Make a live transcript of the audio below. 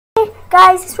Hey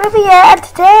guys, it's Ruby here, and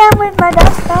today I'm with my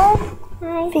best friend,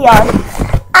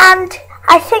 ffion. And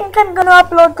I think I'm going to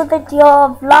upload the video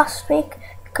of last week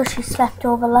because she slept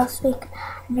over last week,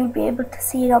 and you'll be able to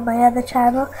see it on my other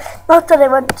channel. Not that I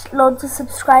want loads of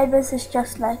subscribers, it's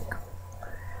just like...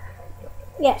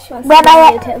 Yeah, she wants to be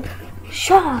on YouTube.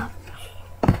 Shut up.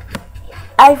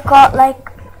 I've got like...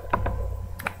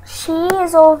 She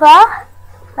is over,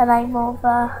 and I'm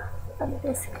over. And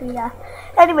basically, yeah.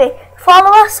 Anyway,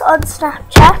 follow us on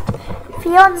Snapchat.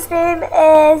 Fion's name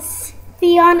is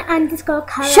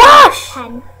ffion_Cullen10. Shush!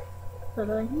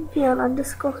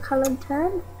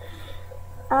 Ffion_Cullen10.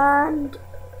 And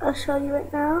I'll show you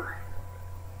it now.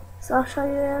 So I'll show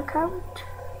you her account.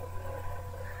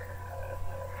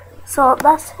 So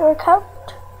that's her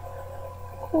account.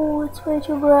 Oh, it's way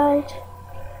too bright.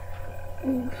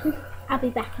 I'll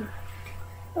be back in.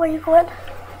 Where are you going?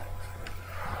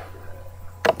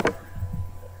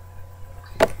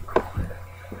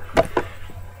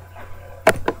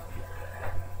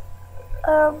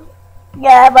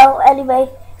 Yeah, well, anyway,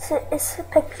 it's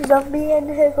pictures of me and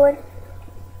her going.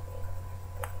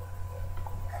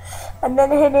 And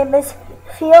then her name is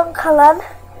Ffion Cullen.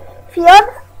 Ffion_.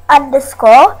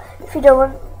 If you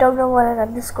don't know what an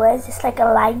underscore is, it's like a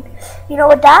line. You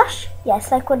know a dash? Yeah, it's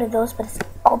like one of those, but it's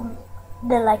on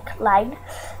the like line.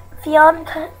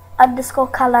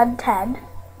 Ffion_Cullen10,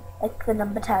 like the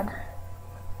number 10.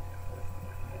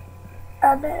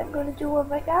 And I'm gonna do one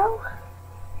right now.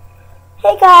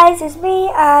 Hey guys, it's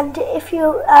me, and if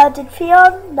you did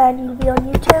Ffion, then you'll be on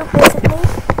YouTube basically.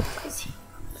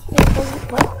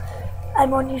 Well,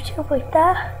 I'm on YouTube right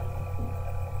there.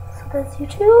 So there's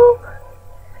YouTube.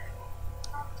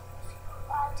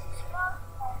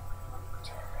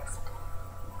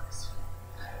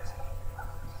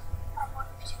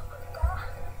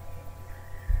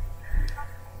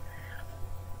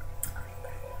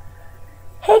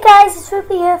 Hey guys, it's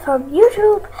Ruby here from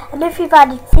YouTube, and if you've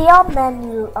added Ffion, then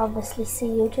you'll obviously see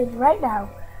YouTube right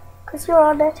now, because you're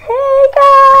on it. Hey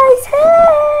guys,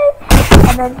 hey!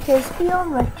 And then here's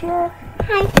Ffion right here.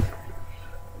 Hi.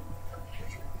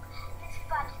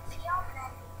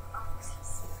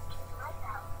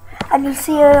 And you'll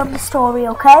see her on the story,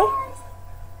 okay?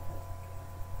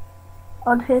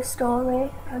 On her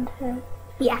story, and her...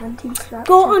 Yeah.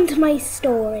 Go onto my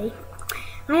story.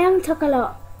 I haven't took a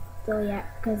lot though yet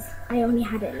because I only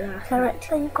had it last. Alright,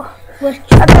 there you go. Which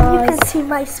and then you can see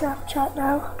my Snapchat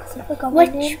now. I forgot my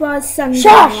name. Which was Sunday.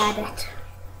 Shush! I had it.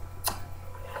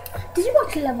 Did you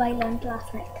watch Love Island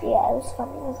last night? Yeah, it was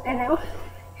funny. Wasn't it? I know.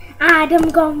 Adam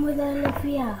gone with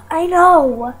Olivia. I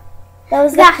know.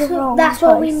 That's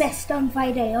what we missed on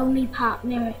Friday. Only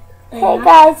partner. Hey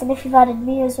guys, and if you've added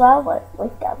me as well,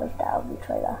 wait down, let me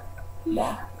try that.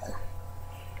 Yeah.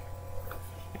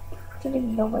 I don't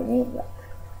even know my name yet.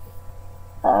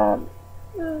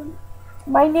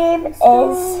 My name is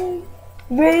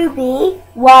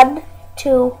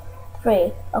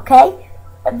Ruby123. Okay,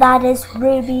 that is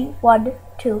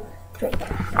Ruby123.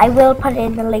 I will put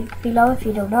in the link below if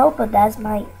you don't know, but there's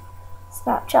my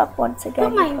Snapchat once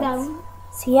again. Put mine down.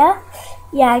 See ya?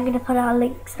 Yeah, I'm gonna put our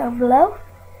links down below.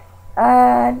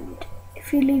 And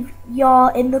if you leave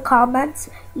in the comments,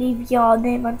 leave your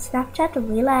name on Snapchat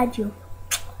and we'll add you.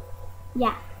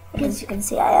 Yeah. As you can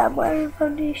see, I am wearing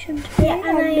foundation today. Yeah,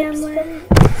 and I am wearing...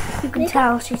 You can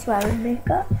tell she's wearing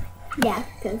makeup. Yeah,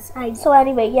 because I... So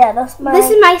anyway, yeah, that's my... This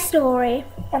is my story.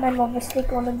 And I'm obviously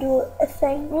going to do a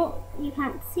thing. Oh, you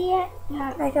can't see it.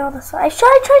 Yeah. I know that's why. I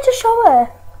tried to show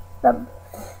her them.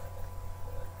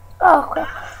 Oh, crap.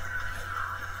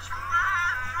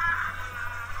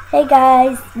 Hey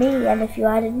guys, me, and if you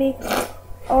added me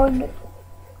on...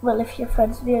 Well, if you're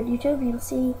friends with me on YouTube, you'll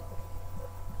see...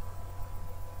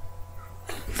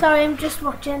 Sorry, I'm just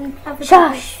watching.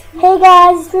 Shush! Hey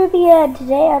guys, it's Ruby here, and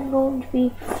today I'm going to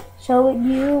be showing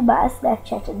you my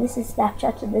Snapchat, and this is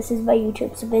Snapchat, and this is my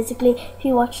YouTube. So basically, if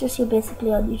you watch this, you're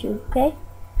basically on YouTube, okay?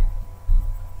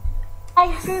 Hi,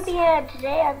 it's Ruby here, and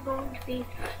today I'm going to be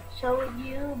showing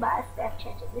you my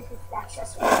Snapchat, and this is Snapchat,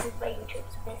 so this is my YouTube.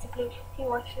 So basically, if you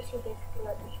watch this, you're basically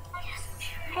on YouTube.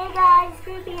 Hey guys, it's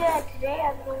Ruby here, and today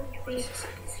I'm going to be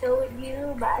showing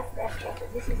you my Snapchat,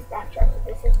 and this is Snapchat, and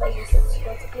this is my YouTube. So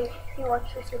basically, if you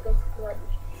watch this, you're basically on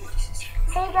YouTube.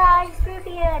 Hey guys, it's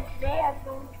Ruby here, and today I'm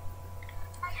going to...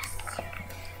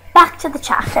 Back to the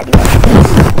chat anyway.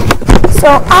 So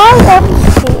I am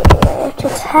here to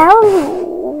tell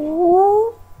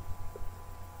you...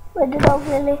 I don't know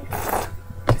really.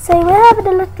 So we're having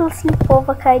a little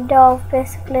sleepover kind of,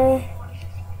 basically.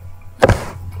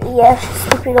 Yeah, she's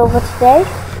sleeping over today.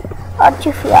 Aren't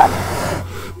you, Ffion?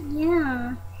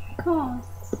 Yeah, of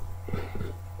course.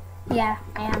 Yeah,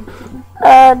 I am.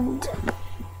 And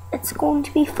it's going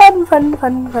to be fun for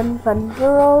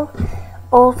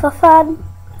all for fun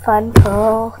for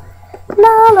all.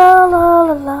 La la la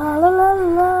la la la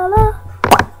la la.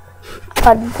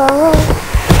 Fun for all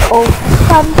for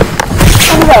fun.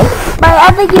 Anyway, my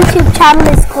other YouTube channel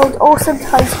is called Awesome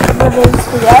Toys Reviews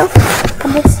Video.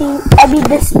 And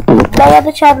my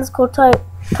other channel is called Toy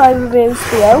Reviews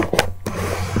Video.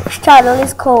 This channel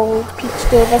is called Peach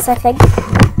Davis, I think. I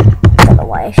don't know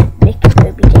why I should make it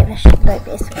Ruby Davis, no,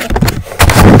 basically.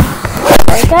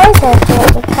 Sorry guys, I have to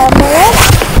hold the camera.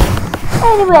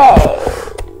 Anyways,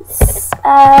 just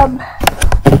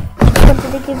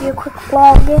wanted to give you a quick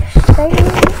vlogish thing,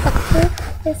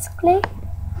 basically.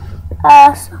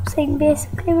 Stop saying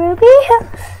basically, Ruby. Yeah.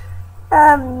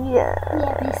 Yeah,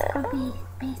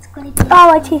 basically.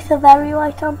 Oh, my teeth are very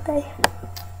white, aren't they?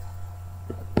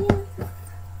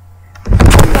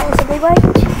 That was a big white.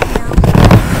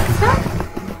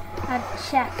 I'll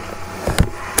check.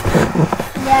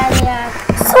 Yeah, they are.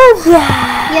 So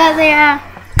yeah. Yeah, they are.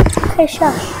 Okay,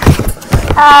 shush.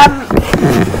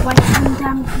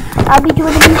 Down. I'll be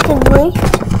doing a meet and greet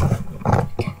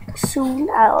soon.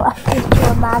 I'll update you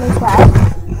on that as well.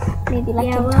 Maybe like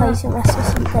in Toys R Us or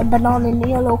something, but not in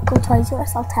your local Toys R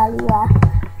Us, I'll tell you where.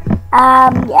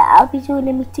 Yeah, I'll be doing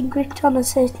a meet and greet on a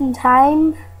certain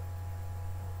time.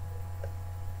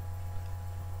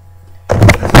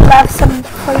 I'll have some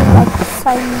for you, like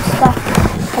sign stuff.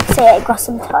 Like say I got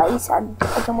some toys and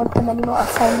I don't want them anymore, I'll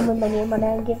sign them with my name on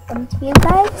it and give them to you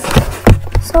guys.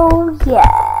 So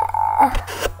yeah.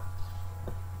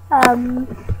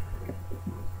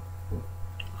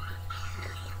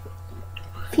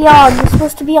 Ffion, you're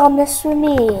supposed to be on this with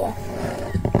me.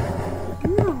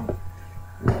 No.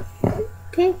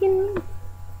 Taking.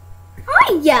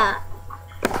 Oh yeah.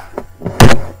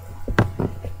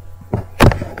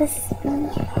 This.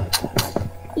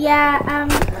 Yeah.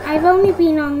 I've only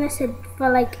been on this for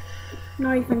like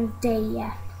not even a day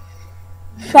yet.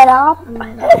 Shut up. I'm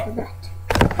right after that.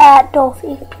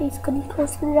 Dorothy, please can you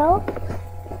close the door?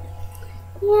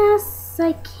 Yes,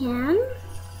 I can. Oh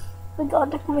my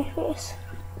god, look at my face.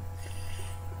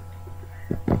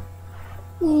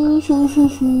 And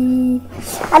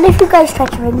if you guys try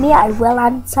to ring me, I will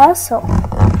answer, so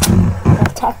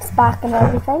I'll text back and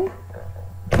everything.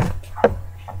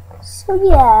 So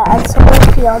yeah, and so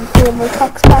if you're on film, will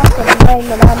text back and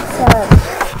ring and answer.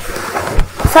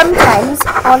 Sometimes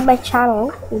on my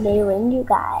channel, we may ring you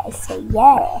guys, so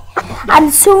yeah.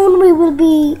 And soon we will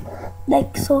be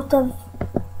like sort of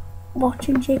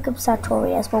watching Jacob's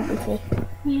Sartorius, won't we?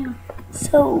 Yeah.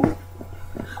 So.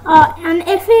 And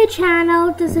if your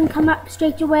channel doesn't come up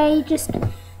straight away, just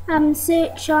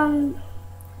search on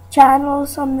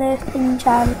channels on the thing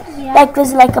channel. Yeah. Like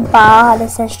there's like a bar that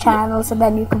says channels, and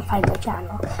then you can find my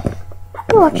channel. Have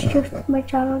you watched my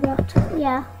channel yet?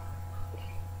 Yeah.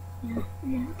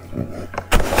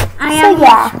 I haven't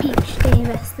watched Peach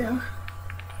Davis though.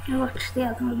 I watched the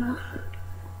other one though.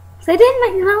 So I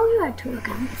didn't know you had 2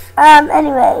 accounts.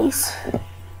 Anyways.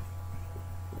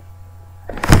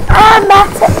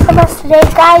 That's it for us today,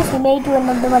 guys. We may do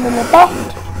another one in a bit,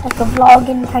 like a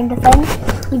vlogging kind of thing.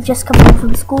 We've just come home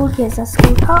from school. Here's our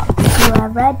school top. We wear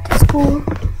red to school.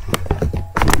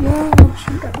 Yeah,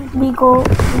 we go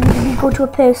to a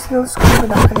personal school. We're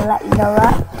not going to let you know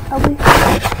that, are we?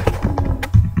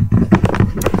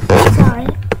 Sorry.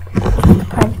 A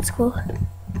private school.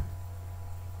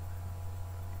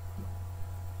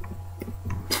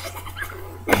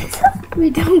 We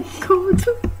don't go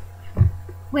to.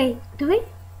 Wait, do we?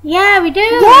 Yeah, we do.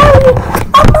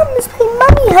 Yeah, our mum is paying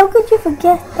money. How could you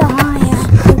forget that? Oh,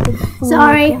 yeah.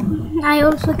 Sorry, I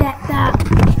also forget that.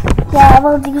 Yeah,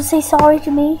 well, you can say sorry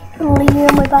to me. I'll leave you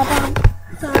on my bad hand.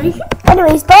 Sorry.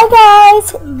 Anyways, bye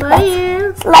guys.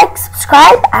 Bye. Like,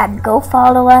 subscribe, and go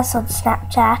follow us on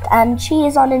Snapchat. And she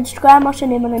is on Instagram. What's your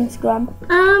name on Instagram?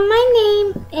 My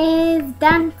name is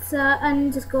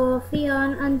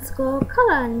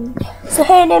dancer_ffion_Cullen. So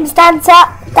her name's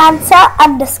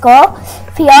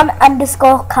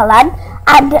dancer_ffion_Cullen,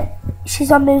 and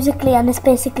she's on Musically, and it's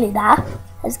basically that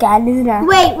again, isn't it?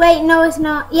 Wait, no, it's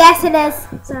not. Yes, it is.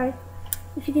 Sorry.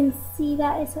 If you can see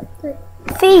that, it's up to.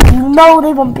 Fee, you know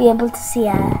they won't be able to see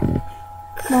her.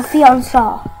 No, Ffion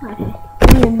saw. Okay.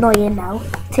 You're annoying now.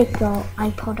 Take your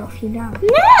iPod off you now.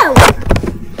 No!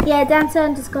 Yeah,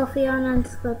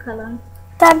 dancer_ffion_Cullen.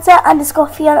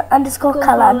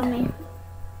 Dancer_ffion_Cullen.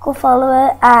 Go follow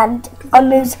her, and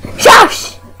on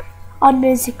Shush! On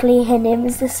Musically, her name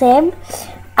is the same.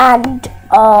 And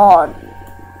on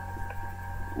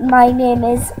my name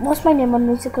is, what's my name on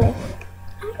Musically?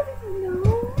 I don't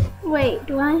know. Wait,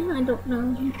 do I? I don't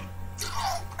know.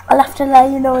 I'll have to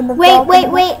let you know in the Wait, vlog.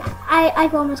 wait.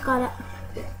 I've almost got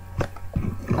it.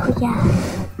 Oh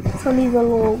yeah. It's only the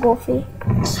logo fee.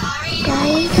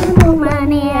 Trying to move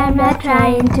money, I'm not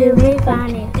trying to be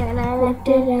funny. Till I left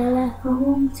it all at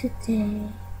home today.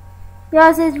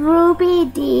 Yours is Ruby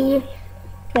D.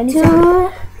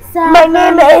 27. My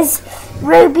name is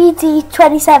Ruby D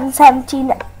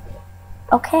 2717.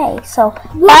 Okay, so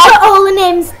we'll put all the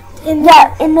names in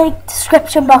in the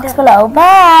description box below.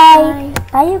 Bye.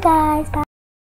 Bye you guys. Bye.